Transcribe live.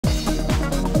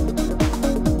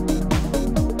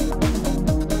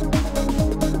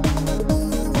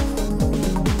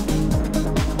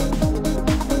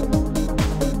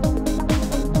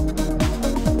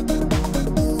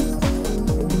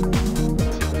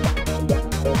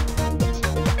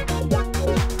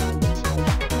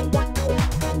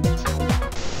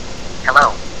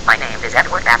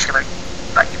Bachelor,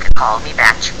 but you can call me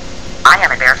Batch. I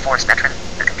am an Air Force veteran,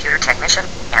 a computer technician,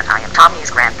 and I am Tommy's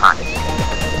grandpa.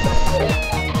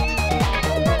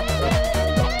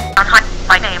 Hi,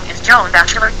 my name is Joan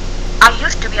Bachelor. I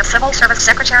used to be a civil service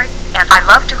secretary, and I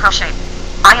love to crochet.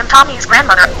 I am Tommy's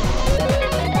grandmother.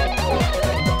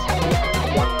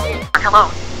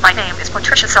 Hello, my name is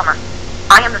Patricia Silver.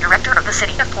 I am the director of the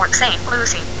city of Port St.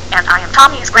 Lucie, and I am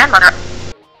Tommy's grandmother.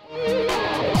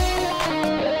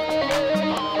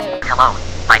 Hello,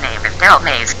 my name is Daryl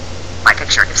Mays. My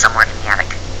picture is somewhere in the attic,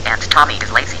 and Tommy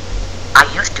is lazy. I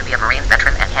used to be a Marine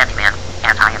veteran and handyman,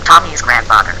 and I am Tommy's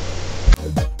grandfather.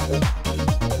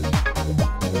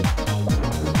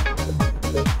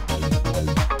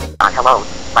 Hello,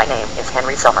 my name is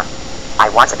Henry Silver. I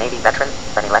was a Navy veteran,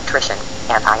 an electrician,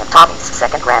 and I am Tommy's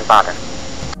second grandfather.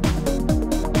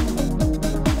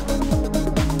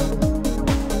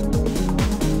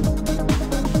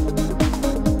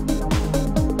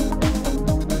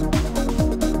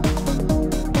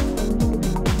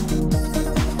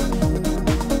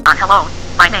 Hello,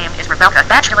 my name is Rebecca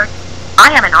Bachelor.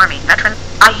 I am an Army veteran.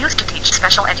 I used to teach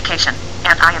special education,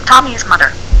 and I am Tommy's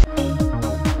mother.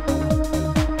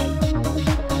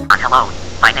 Hello,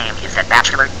 my name is Ed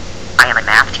Bachelor. I am a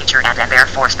math teacher and an Air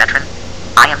Force veteran.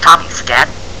 I am Tommy's dad.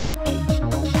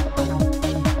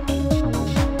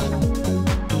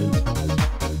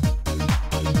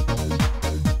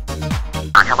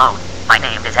 Hello, my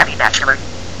name is Eddie Bachelor.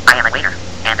 I am a waiter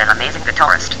and an amazing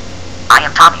guitarist. I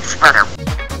am Tommy's brother.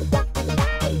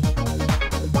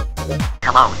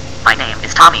 Hello, my name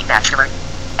is Tommy Bachelor,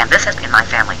 and this has been my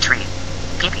family tree.